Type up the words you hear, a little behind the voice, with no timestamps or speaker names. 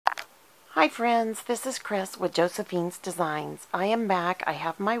Hi friends, this is Chris with Josephine's Designs. I am back. I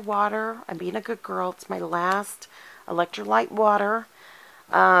have my water. I'm being a good girl. It's my last electrolyte water.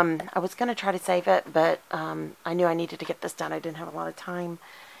 I was going to try to save it, but I knew I needed to get this done. I didn't have a lot of time.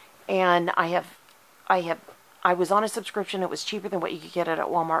 And I was on a subscription. It was cheaper than what you could get it at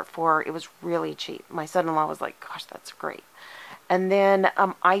Walmart for. It was really cheap. My son-in-law was like, gosh, that's great. And then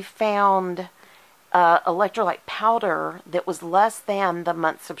I found electrolyte powder that was less than the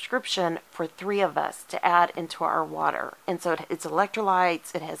month subscription for 3 of us to add into our water. And so it's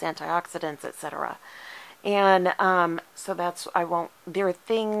electrolytes, it has antioxidants, etc. And so that's, there are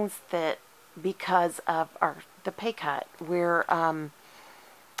things that because of the pay cut, we're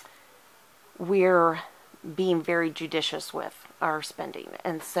being very judicious with our spending.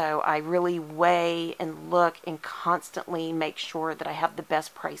 And so I really weigh and look and constantly make sure that I have the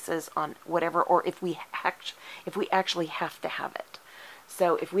best prices on whatever, or if we actually have to have it.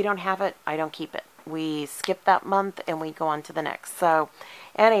 So if we don't have it, I don't keep it. We skip that month and we go on to the next. So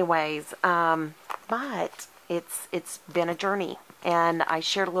anyways, but it's been a journey, and I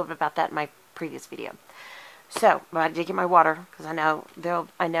shared a little bit about that in my previous video. So, I did get my water, because I know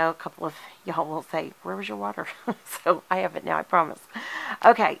a couple of y'all will say, where was your water? So, I have it now, I promise.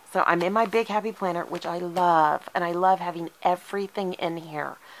 Okay, so I'm in my Big Happy Planner, which I love, and I love having everything in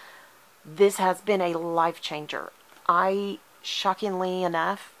here. This has been a life changer. I, shockingly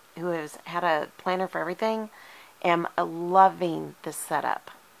enough, who has had a planner for everything, am loving this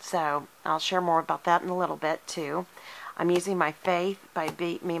setup. So, I'll share more about that in a little bit, too. I'm using my Faith by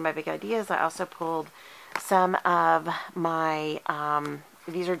Me and My Big Ideas. I also pulled some of my,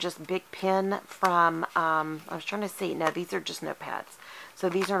 these are just big pen from, I was trying to see, no, these are just notepads. So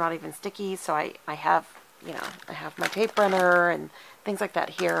these are not even sticky, so I have, I have my tape runner and things like that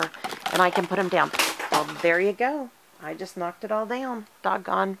here, and I can put them down. Well, there you go. I just knocked it all down.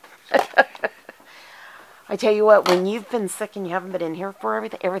 Doggone. I tell you what, when you've been sick and you haven't been in here for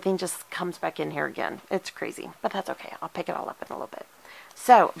everything just comes back in here again. It's crazy, but that's okay. I'll pick it all up in a little bit.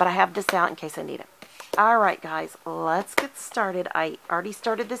 So, but I have this out in case I need it. Alright guys, let's get started. I already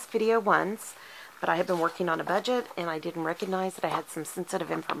started this video once, but I have been working on a budget and I didn't recognize that I had some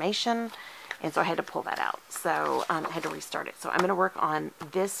sensitive information, and so I had to pull that out. So I had to restart it. So I'm going to work on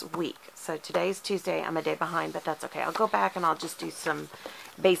this week. So today is Tuesday. I'm a day behind, but that's okay. I'll go back and I'll just do some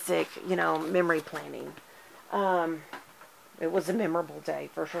basic, memory planning. It was a memorable day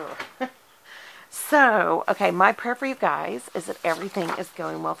for sure. So, okay, my prayer for you guys is that everything is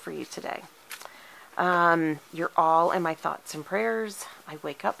going well for you today. You're all in my thoughts and prayers. I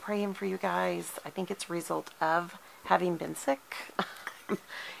wake up praying for you guys. I think it's a result of having been sick,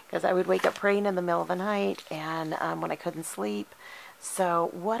 because I would wake up praying in the middle of the night and when I couldn't sleep. So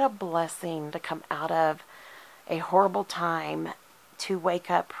what a blessing to come out of a horrible time to wake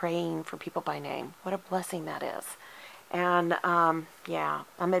up praying for people by name. What a blessing that is. And yeah,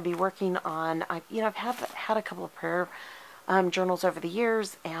 I'm going to be working on, I've had a couple of prayer journals over the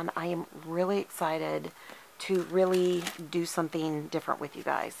years, and I am really excited to really do something different with you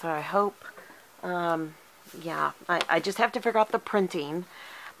guys. So I hope, yeah, I just have to figure out the printing.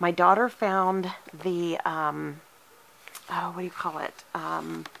 My daughter found the, oh, what do you call it?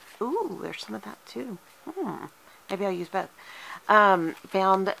 Ooh, there's some of that too. Maybe I'll use both.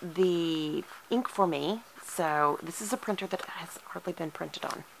 Found the ink for me. So this is a printer that has hardly been printed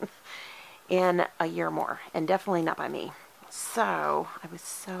on in a year or more, and definitely not by me. So I was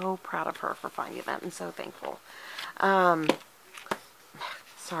so proud of her for finding that, and so thankful.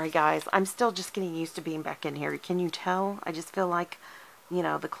 Sorry guys, I'm still just getting used to being back in here. Can you tell? I just feel like,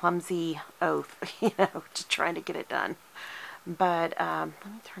 the clumsy oath, just trying to get it done. But let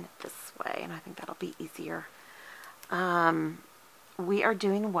me turn it this way, and I think that'll be easier. We are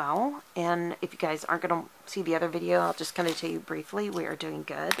doing well, and if you guys aren't going to see the other video, I'll just kind of tell you briefly, we are doing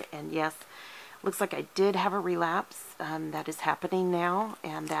good. And yes, looks like I did have a relapse. That is happening now,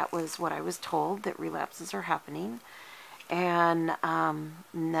 and that was what I was told, that relapses are happening. And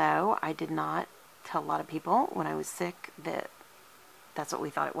no, I did not tell a lot of people when I was sick that that's what we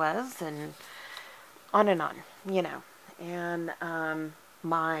thought it was, and on, And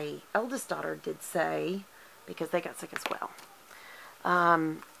my eldest daughter did say, because they got sick as well,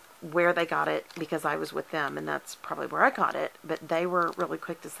 where they got it, because I was with them, and that's probably where I got it. But they were really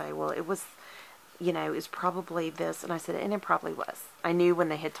quick to say, well, it was, it was probably this. And I said, and it probably was. I knew when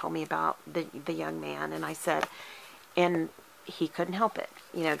they had told me about the young man, and I said, and he couldn't help it,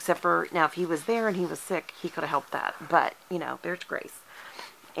 except for, now if he was there and he was sick, he could have helped that. But, there's grace.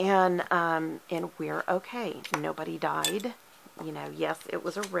 And we're okay. Nobody died. Yes, it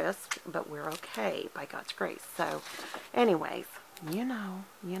was a risk, but we're okay by God's grace. So anyways, you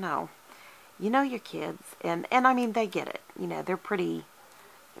know. you know your kids, and I mean, they get it. You know, they're pretty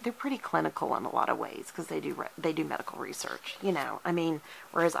clinical in a lot of ways because they do medical research. You know, I mean,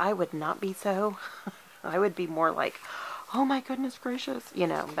 whereas I would not be so. I would be more like, oh my goodness gracious, you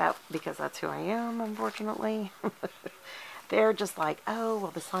know, that, because that's who I am, unfortunately. They're just like, oh,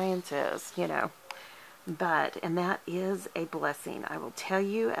 well, the science is, you know. But, and that is a blessing. I will tell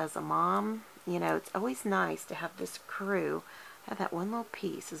you, as a mom, you know, it's always nice to have this crew have that one little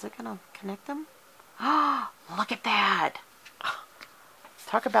piece. Is it going to connect them? Oh, look at that.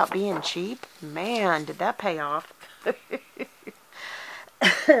 Talk about being cheap. Man, did that pay off.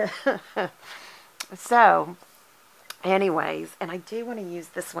 So, anyways, and I do want to use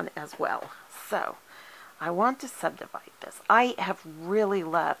this one as well. So, I want to subdivide this. I have really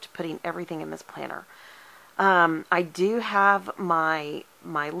loved putting everything in this planner. I do have my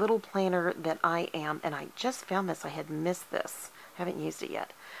little planner that and I just found this. I had missed this. I haven't used it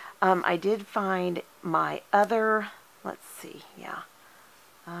yet. I did find my other, let's see, yeah.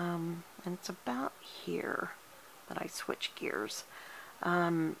 And it's about here that I switch gears.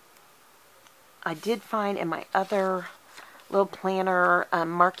 I did find in my other little planner,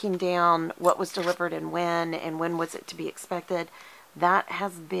 marking down what was delivered and when was it to be expected. That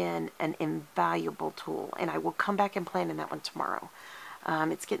has been an invaluable tool, and I will come back and plan in that one tomorrow.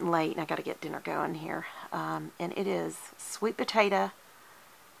 It's getting late, and I got to get dinner going here. And it is sweet potato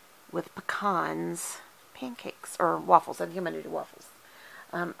with pecans, pancakes, or waffles. I think I'm going to do waffles.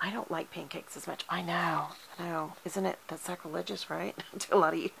 I don't like pancakes as much. I know. Isn't it that's sacrilegious, right? To a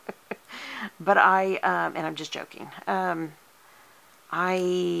lot of you. But and I'm just joking.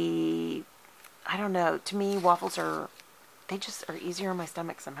 I don't know. To me, waffles they just are easier on my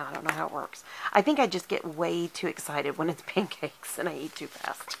stomach somehow. I don't know how it works. I think I just get way too excited when it's pancakes and I eat too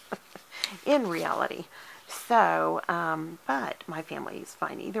fast. In reality. So, but my family is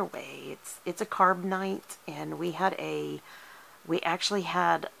fine either way. It's a carb night, and we actually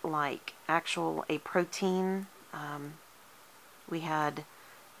had like a protein. We had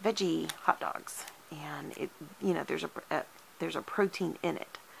veggie hot dogs, and there's a protein in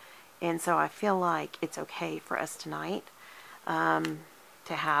it, and so I feel like it's okay for us tonight to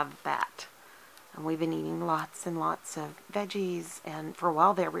have that. And we've been eating lots and lots of veggies, and for a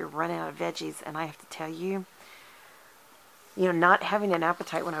while there we were running out of veggies, and I have to tell you, not having an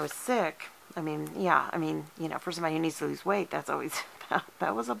appetite when I was sick, for somebody who needs to lose weight, that's always,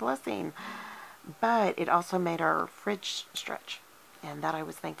 that was a blessing. But it also made our fridge stretch, and that I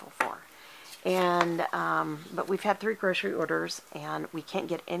was thankful for. And, but we've had 3 grocery orders, and we can't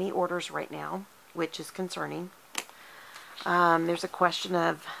get any orders right now, which is concerning. There's a question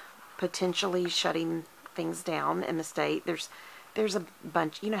of potentially shutting things down in the state. There's a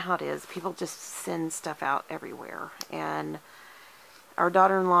bunch, you know how it is. People just send stuff out everywhere. And our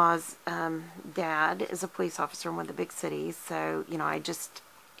daughter-in-law's dad is a police officer in one of the big cities. So, I just,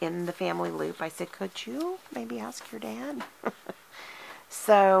 in the family loop, I said, could you maybe ask your dad?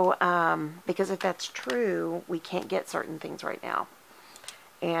 So, because if that's true, we can't get certain things right now.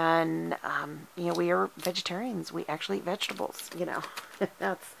 And, we are vegetarians. We actually eat vegetables,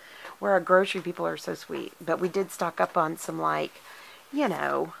 That's where our grocery people are so sweet. But we did stock up on some,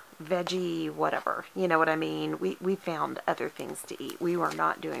 veggie whatever. You know what I mean? We found other things to eat. We were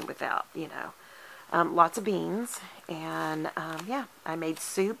not doing without, lots of beans. And, I made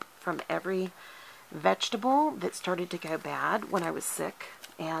soup from every vegetable that started to go bad when I was sick.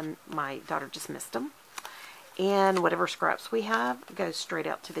 And my daughter just missed them. And whatever scraps we have goes straight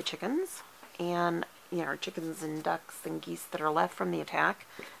out to the chickens. And, our chickens and ducks and geese that are left from the attack.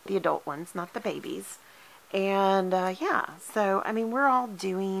 The adult ones, not the babies. And, so, we're all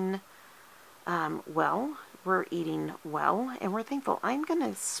doing well. We're eating well, and we're thankful. I'm going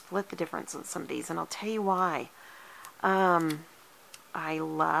to split the difference on some of these, and I'll tell you why. I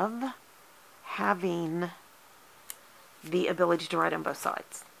love having the ability to write on both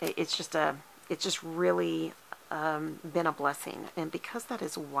sides. It's just really been a blessing. And because that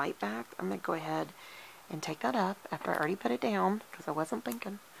is white back, I'm going to go ahead and take that up after I already put it down because I wasn't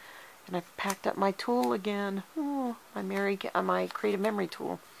thinking. And I've packed up my tool again. Oh, my creative memory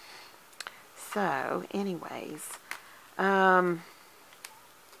tool. So, anyways, I've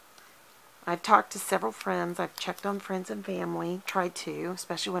talked to several friends. I've checked on friends and family. Tried to,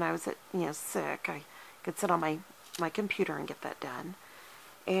 especially when I was sick. I could sit on my computer and get that done.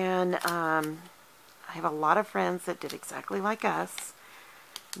 And I have a lot of friends that did exactly like us.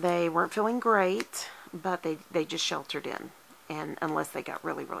 They weren't feeling great, but they just sheltered in, and unless they got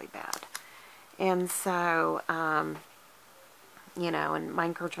really, really bad. And so, and my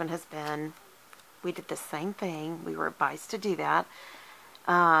encouragement has been, we did the same thing. We were advised to do that.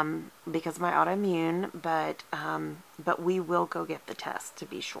 because of my autoimmune, but we will go get the test to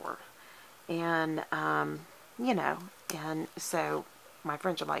be sure. And, you know, and so my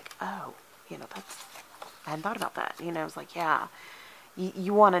friends are like, oh, you know, I hadn't thought about that. You know, it's like, yeah,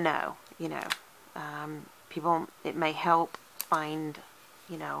 you want to know, you know, people, it may help find,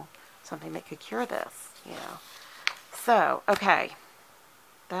 you know, something that could cure this, you know. So, okay,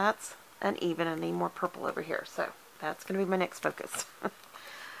 that's uneven. I need more purple over here. So that's going to be my next focus.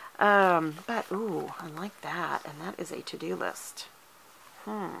 But, ooh, I like that. And that is a to-do list.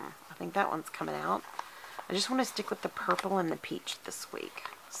 I think that one's coming out. I just want to stick with the purple and the peach this week.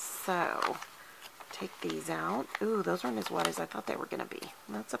 So, take these out. Ooh, those aren't as wet as I thought they were going to be.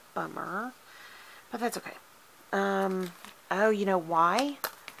 That's a bummer. But that's okay. Oh, you know why?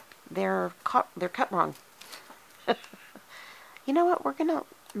 They're cut wrong. You know what? We're going to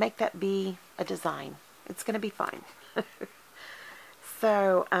make that be a design. It's going to be fine.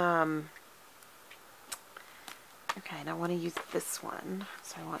 So, okay, and I want to use this one.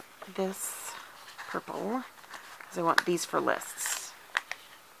 So I want this purple, because I want these for lists,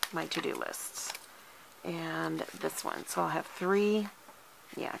 my to-do lists. And this one. So I'll have 3.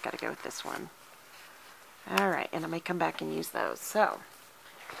 Yeah, I got to go with this one. Alright, and I may come back and use those. So,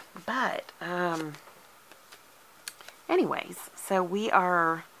 but, anyways, so we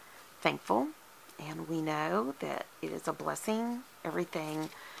are thankful, and we know that it is a blessing, everything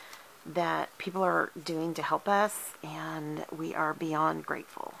that people are doing to help us, and we are beyond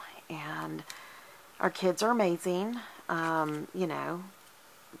grateful. And our kids are amazing. You know,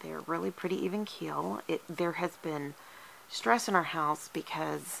 they're really pretty even keel. There has been stress in our house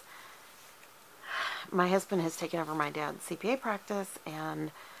because my husband has taken over my dad's CPA practice,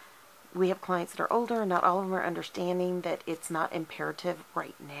 and we have clients that are older, and not all of them are understanding that it's not imperative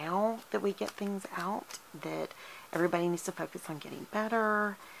right now that we get things out, that everybody needs to focus on getting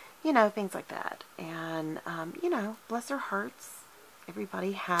better, you know, things like that. And, you know, bless their hearts,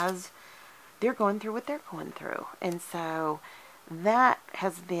 everybody they're going through what they're going through. And so that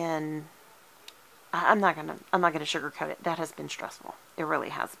has been, I'm not gonna sugarcoat it. That has been stressful. It really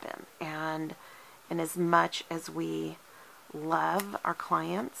has been. And as much as we love our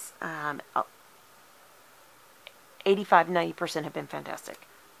clients, 85-90% have been fantastic.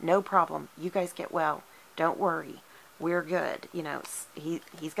 No problem. You guys get well. Don't worry. We're good. You know,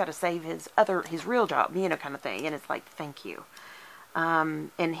 he's got to save his real job, you know, kind of thing. And it's like, thank you.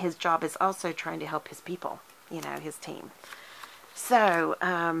 And his job is also trying to help his people, you know, his team. So,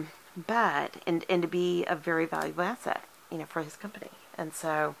 but, and to be a very valuable asset, you know, for his company. And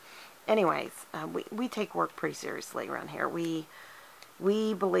so, anyways, we take work pretty seriously around here. We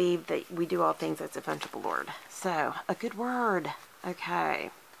believe that we do all things as if unto the Lord. So, a good word.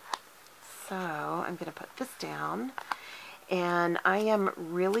 Okay. So, I'm going to put this down. And I am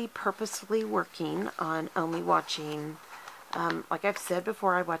really purposefully working on only watching, like I've said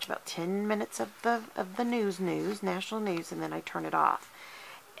before, I watch about 10 minutes of the news, national news, and then I turn it off.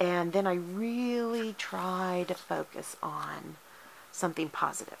 And then I really try to focus on something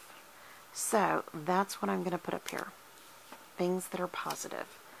positive. So, that's what I'm going to put up here. Things that are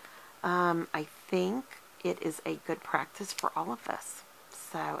positive. I think it is a good practice for all of us.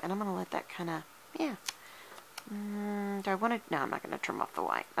 So, and I'm going to let that kind of, yeah. Do I want to, no, I'm not going to trim off the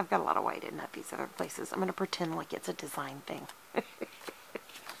white. I've got a lot of white in these other places. I'm going to pretend like it's a design thing. But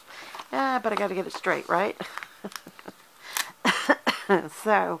I got to get it straight, right?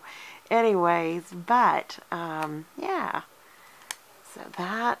 So, anyways, but, yeah. So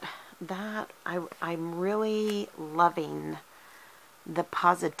I'm really loving the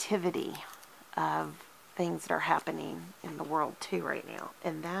positivity of things that are happening in the world too right now.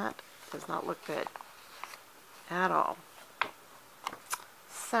 And that does not look good at all.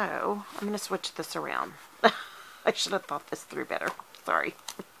 So, I'm going to switch this around. I should have thought this through better. Sorry.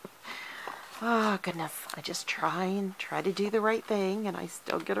 Oh, goodness. I just try to do the right thing, and I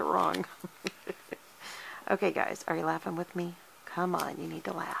still get it wrong. Okay, guys. Are you laughing with me? Come on. You need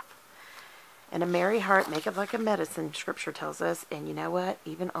to laugh. And a merry heart maketh like a medicine, Scripture tells us. And you know what?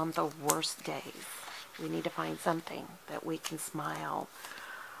 Even on the worst days, we need to find something that we can smile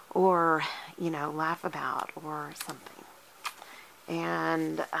or, you know, laugh about or something.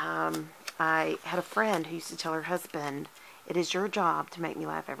 And I had a friend who used to tell her husband, it is your job to make me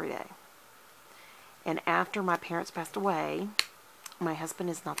laugh every day. And after my parents passed away, my husband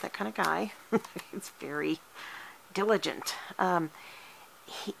is not that kind of guy. He's very diligent.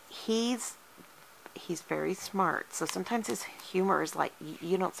 He's very smart. So sometimes his humor is like,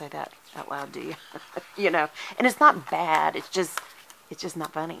 you don't say that out loud, do you? You know, and it's not bad. It's just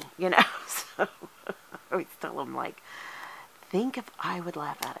not funny, you know. So I always tell him, like, think if I would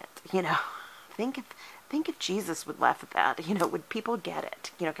laugh at it, you know. Think if Jesus would laugh at that, you know, would people get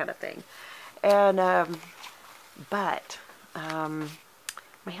it, you know, kind of thing. And but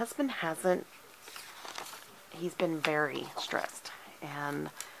my husband hasn't. He's been very stressed,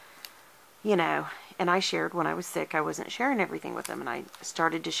 and you know, and I shared when I was sick. I wasn't sharing everything with him, and I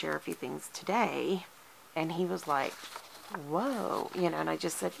started to share a few things today, and he was like, "Whoa," you know. And I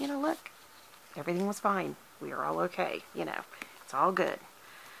just said, you know, look, everything was fine. We are all okay. You know, it's all good.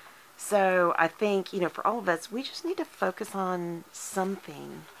 So I think, you know, for all of us, we just need to focus on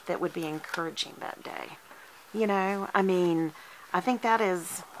something that would be encouraging that day. You know, I mean, I think that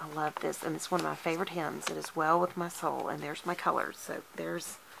is, I love this, and it's one of my favorite hymns. It is well with my soul, and there's my colors. So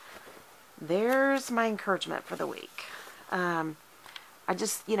there's my encouragement for the week. I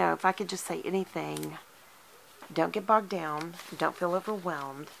just, you know, if I could just say anything, don't get bogged down. Don't feel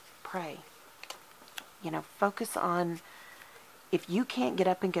overwhelmed. Pray. You know, focus on, if you can't get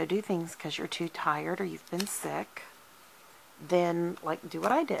up and go do things because you're too tired or you've been sick, then, like, do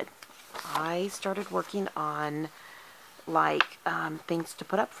what I did. I started working on, like, things to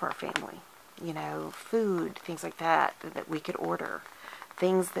put up for our family. You know, food, things like that, that we could order.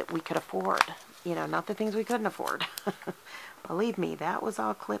 Things that we could afford. You know, not the things we couldn't afford. Believe me, that was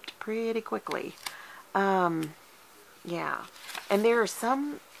all clipped pretty quickly. Yeah. And there are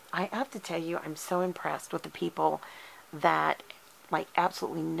some, I have to tell you, I'm so impressed with the people that, like,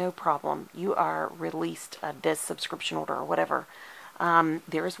 absolutely no problem, you are released this subscription order or whatever.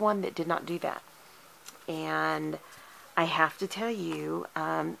 There is one that did not do that. And I have to tell you,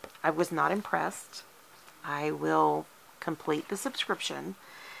 I was not impressed. I will complete the subscription,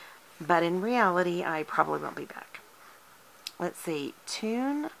 but in reality, I probably won't be back. Let's see.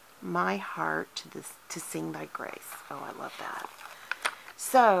 Tune my heart to sing thy grace. Oh, I love that.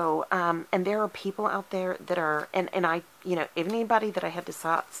 So, and there are people out there that are, and I, you know, if anybody that I had to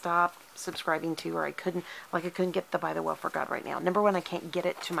stop subscribing to, or I couldn't get the By the Well for God right now. Number one, I can't get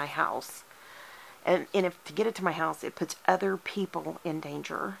it to my house. And if to get it to my house, it puts other people in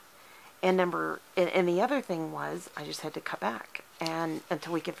danger. And the other thing was, I just had to cut back, and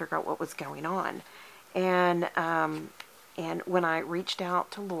until we could figure out what was going on. And when I reached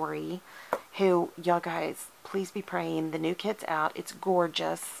out to Lori, who, y'all guys, please be praying. The new kit's out. It's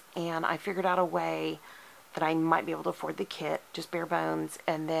gorgeous. And I figured out a way that I might be able to afford the kit, just bare bones,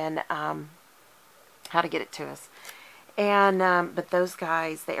 and then how to get it to us. And but those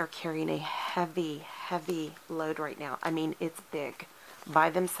guys, they are carrying a heavy, heavy load right now. I mean, it's big by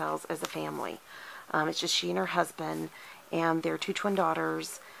themselves as a family. It's just she and her husband and their two twin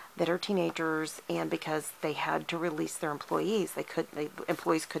daughters that are teenagers, and because they had to release their employees, the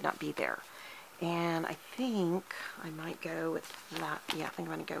employees could not be there. And I think I might go with that. Yeah, I think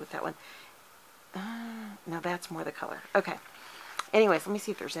I'm going to go with that one. No, that's more the color. Okay. Anyways, let me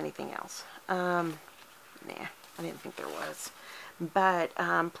see if there's anything else. Nah, I didn't think there was. But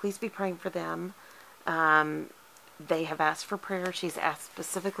please be praying for them. They have asked for prayer. She's asked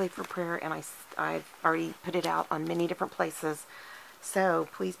specifically for prayer, and I've already put it out on many different places. So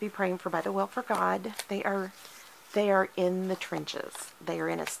please be praying for By the Well for God. They are in the trenches. They are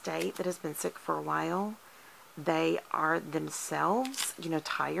in a state that has been sick for a while. They are themselves, you know,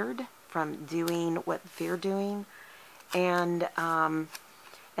 tired from doing what they're doing, and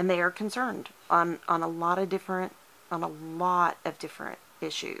they are concerned on a lot of different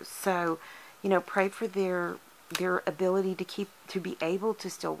issues. So, you know, pray for their ability to be able to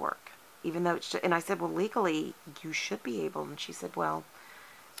still work, even though it's. And I said, well, legally you should be able. And she said, well,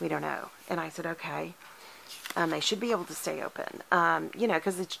 we don't know. And I said, okay. They should be able to stay open, you know,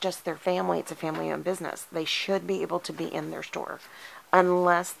 because it's just their family. It's a family-owned business. They should be able to be in their store,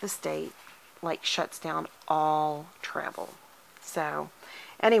 unless the state, like, shuts down all travel. So,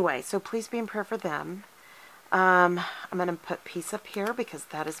 anyway, so please be in prayer for them. I'm going to put peace up here because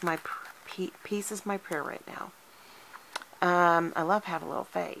that is my peace is my prayer right now. I love Have a Little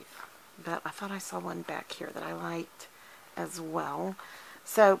Faith, but I thought I saw one back here that I liked as well.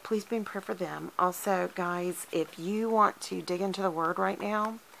 So please be in prayer for them. Also, guys, if you want to dig into the Word right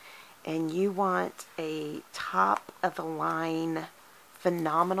now, and you want a top-of-the-line,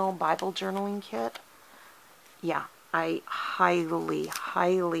 phenomenal Bible journaling kit, yeah, I highly,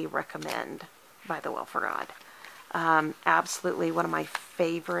 highly recommend By the Well for God. Absolutely one of my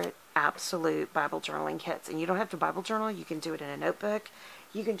favorite absolute Bible journaling kits. And you don't have to Bible journal. You can do it in a notebook.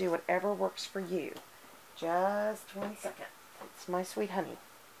 You can do whatever works for you. Just 1 second. It's my sweet honey.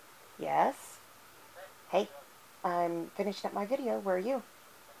 Yes? Hey, I'm finishing up my video. Where are you?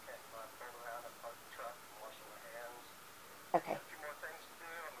 Okay.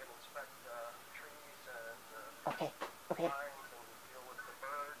 Okay. Okay.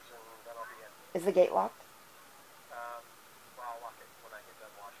 Is the gate locked? Well, I'll lock it when I get done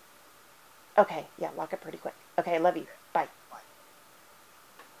washing. Okay, yeah, lock it pretty quick. Okay, I love you. Okay. Bye. Bye.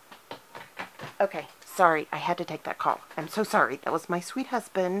 Okay, sorry, I had to take that call. I'm so sorry. That was my sweet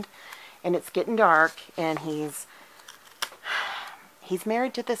husband, and it's getting dark, and he's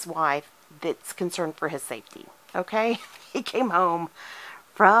married to this wife that's concerned for his safety. Okay? He came home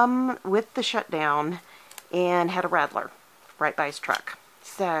from with the shutdown and had a rattler right by his truck.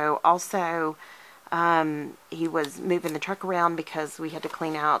 So also he was moving the truck around because we had to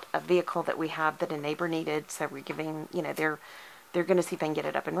clean out a vehicle that we have that a neighbor needed. So we're giving, they're going to see if they can get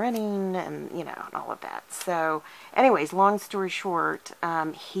it up and running, and and all of that. So anyways, long story short,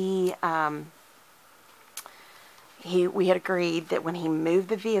 we had agreed that when he moved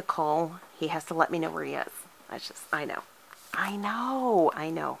the vehicle, he has to let me know where he is. I know.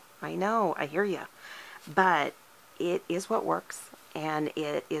 I hear you. But it is what works, and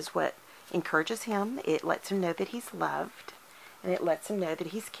it is what encourages him. It lets him know that he's loved, and it lets him know that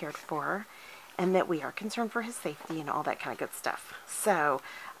he's cared for, and that we are concerned for his safety and all that kind of good stuff. So,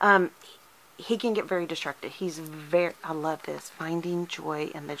 he can get very distracted. I love this, finding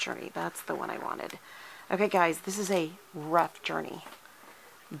joy in the journey. That's the one I wanted. Okay, guys, this is a rough journey,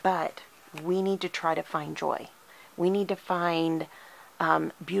 but we need to try to find joy. We need to find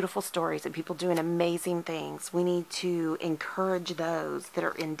beautiful stories of people doing amazing things. We need to encourage those that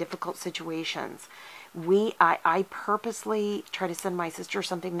are in difficult situations. I purposely try to send my sister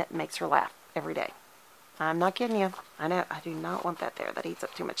something that makes her laugh every day. I'm not kidding you. I know I do not want that there. That eats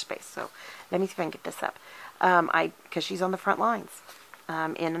up too much space. So let me see if I can get this up. Because she's on the front lines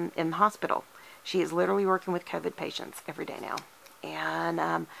in the hospital. She is literally working with COVID patients every day now.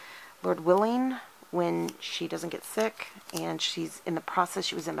 And Lord willing, when she doesn't get sick, and she was in the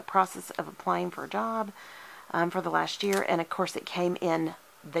process of applying for a job for the last year. And of course, it came in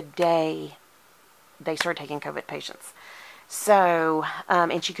the day they started taking COVID patients. So,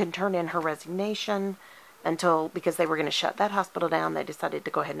 and she couldn't turn in her resignation because they were going to shut that hospital down. They decided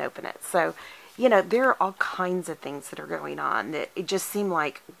to go ahead and open it. So, there are all kinds of things that are going on that it just seemed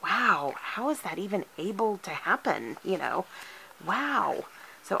like, wow, how is that even able to happen? Wow.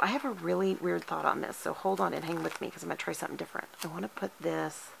 So I have a really weird thought on this. So hold on and hang with me because I'm going to try something different. I want to put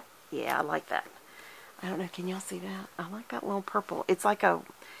this. Yeah, I like that. I don't know. Can y'all see that? I like that little purple. It's like it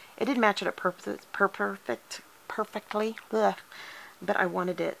didn't match it up perfectly. Ugh. But I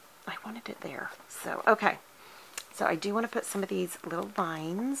wanted it there. So, okay. So I do want to put some of these little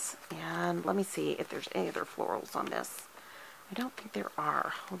vines, and let me see if there's any other florals on this. I don't think there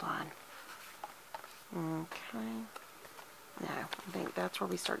are. Hold on. Okay. No, I think that's where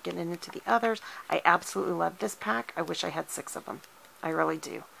we start getting into the others. I absolutely love this pack. I wish I had 6 of them. I really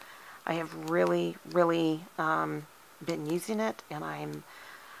do. I have really, really been using it, and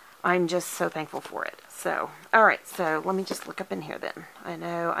I'm just so thankful for it. So, all right. So let me just look up in here then. I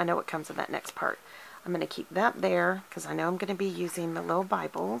know what comes in that next part. I'm going to keep that there because I know I'm going to be using the little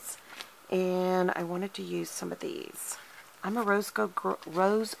Bibles, and I wanted to use some of these. I'm a rose gold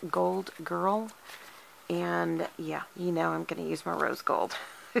girl, and yeah, I'm going to use my rose gold.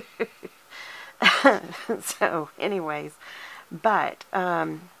 So, anyways, but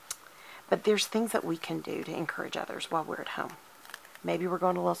there's things that we can do to encourage others while we're at home. Maybe we're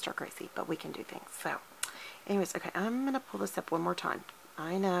going a little stir crazy, but we can do things. So, anyways, okay, I'm going to pull this up one more time.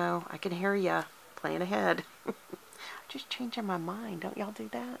 I know, I can hear ya playing ahead. Just changing my mind. Don't y'all do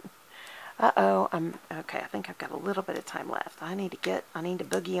that? Uh-oh, okay, I think I've got a little bit of time left. I need to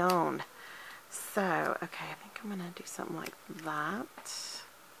boogie on. So, okay, I think I'm going to do something like that.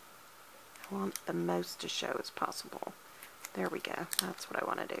 I want the most to show as possible. There we go. That's what I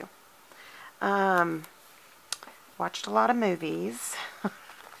want to do. Watched a lot of movies.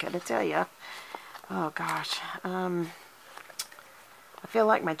 Gotta tell you. Oh, gosh. I feel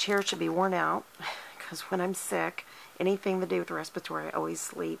like my chair should be worn out because when I'm sick, anything to do with respiratory, I always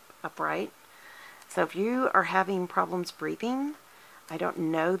sleep upright. So if you are having problems breathing, I don't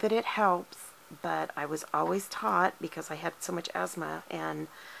know that it helps, but I was always taught, because I had so much asthma and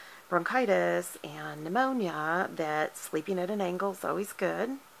bronchitis and pneumonia, that sleeping at an angle is always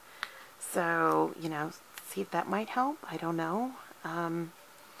good. So, see if that might help. I don't know.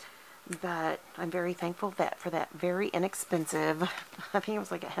 But I'm very thankful for that very inexpensive, I think it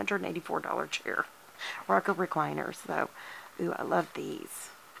was like a $184 chair, rocker recliner. So, ooh, I love these.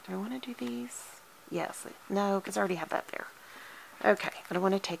 Do I want to do these? Yes. No, because I already have that there. Okay, I don't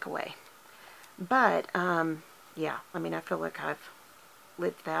want to take away. But, yeah, I mean, I feel like I've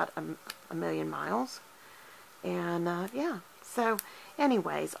lived that a million miles. And, yeah, So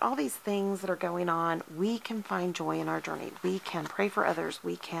anyways, all these things that are going on, we can find joy in our journey. We can pray for others.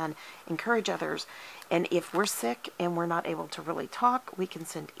 We can encourage others. And if we're sick and we're not able to really talk, we can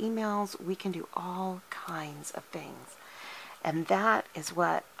send emails. We can do all kinds of things. And that is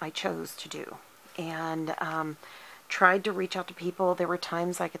what I chose to do. And tried to reach out to people. There were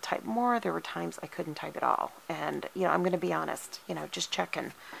times I could type more. There were times I couldn't type at all. And, I'm going to be honest, just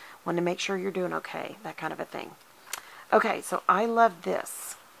checking. Want to make sure you're doing okay, that kind of a thing. Okay, so I love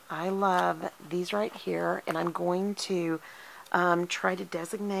this. I love these right here. And I'm going to try to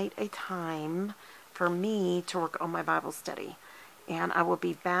designate a time for me to work on my Bible study. And I will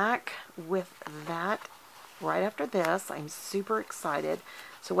be back with that right after this. I'm super excited.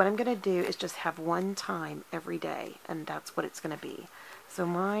 So what I'm going to do is just have one time every day, and that's what it's going to be. So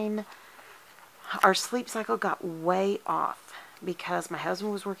our sleep cycle got way off because my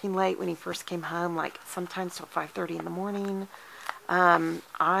husband was working late when he first came home, like sometimes till 5:30 in the morning.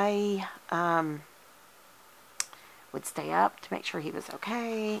 I would stay up to make sure he was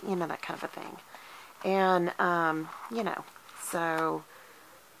okay, that kind of a thing. And, so...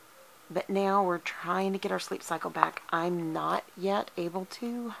 But now we're trying to get our sleep cycle back. I'm not yet able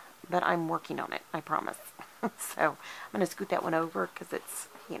to, but I'm working on it, I promise. So I'm going to scoot that one over because it's,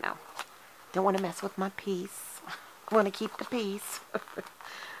 don't want to mess with my peace. I want to keep the peace.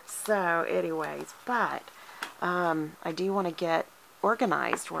 So anyways, but I do want to get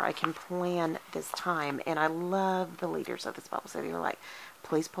organized where I can plan this time. And I love the leaders of this Bible study. They're like,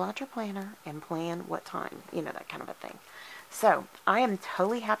 please pull out your planner and plan what time, that kind of a thing. So, I am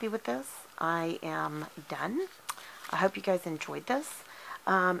totally happy with this. I am done. I hope you guys enjoyed this.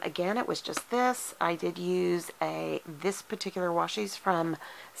 Again, it was just this. I did use this particular washies from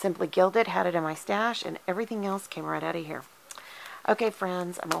Simply Gilded. Had it in my stash, and everything else came right out of here. Okay,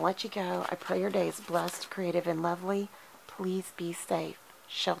 friends, I'm going to let you go. I pray your day is blessed, creative, and lovely. Please be safe.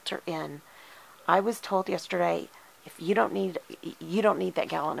 Shelter in. I was told yesterday, if you don't need that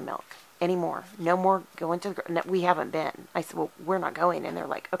gallon of milk anymore. No more going to the... We haven't been. I said, well, we're not going. And they're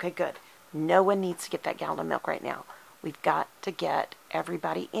like, okay, good. No one needs to get that gallon of milk right now. We've got to get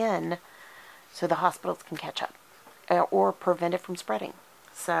everybody in so the hospitals can catch up or prevent it from spreading.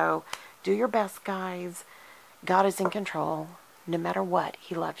 So do your best, guys. God is in control. No matter what,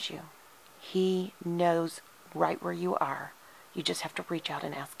 He loves you. He knows right where you are. You just have to reach out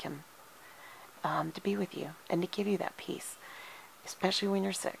and ask Him to be with you and to give you that peace, especially when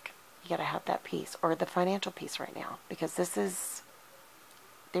you're sick. You got to have that peace, or the financial peace right now, because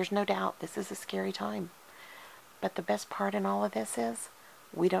there's no doubt, this is a scary time. But the best part in all of this is,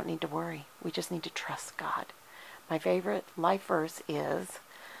 we don't need to worry. We just need to trust God. My favorite life verse is,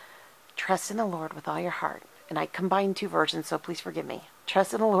 trust in the Lord with all your heart. And I combined two versions, so please forgive me.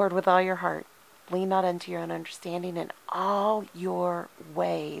 Trust in the Lord with all your heart. Lean not unto your own understanding. In all your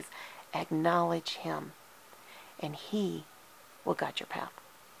ways, acknowledge Him, and He will guide your path.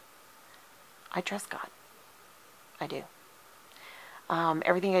 I trust God. I do.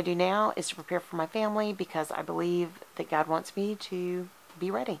 Everything I do now is to prepare for my family because I believe that God wants me to be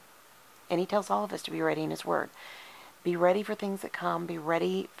ready. And He tells all of us to be ready in His Word. Be ready for things that come. Be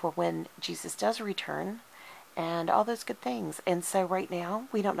ready for when Jesus does return and all those good things. And so right now,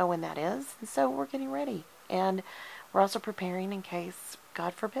 we don't know when that is. And so we're getting ready. And we're also preparing in case,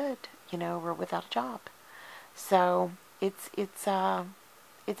 God forbid, we're without a job. So it's a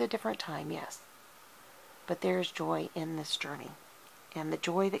different time, yes. But there's joy in this journey. And the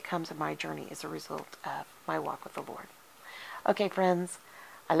joy that comes in my journey is a result of my walk with the Lord. Okay, friends,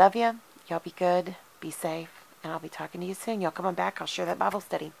 I love you. Y'all be good. Be safe. And I'll be talking to you soon. Y'all come on back. I'll share that Bible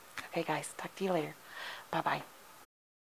study. Okay, guys. Talk to you later. Bye-bye.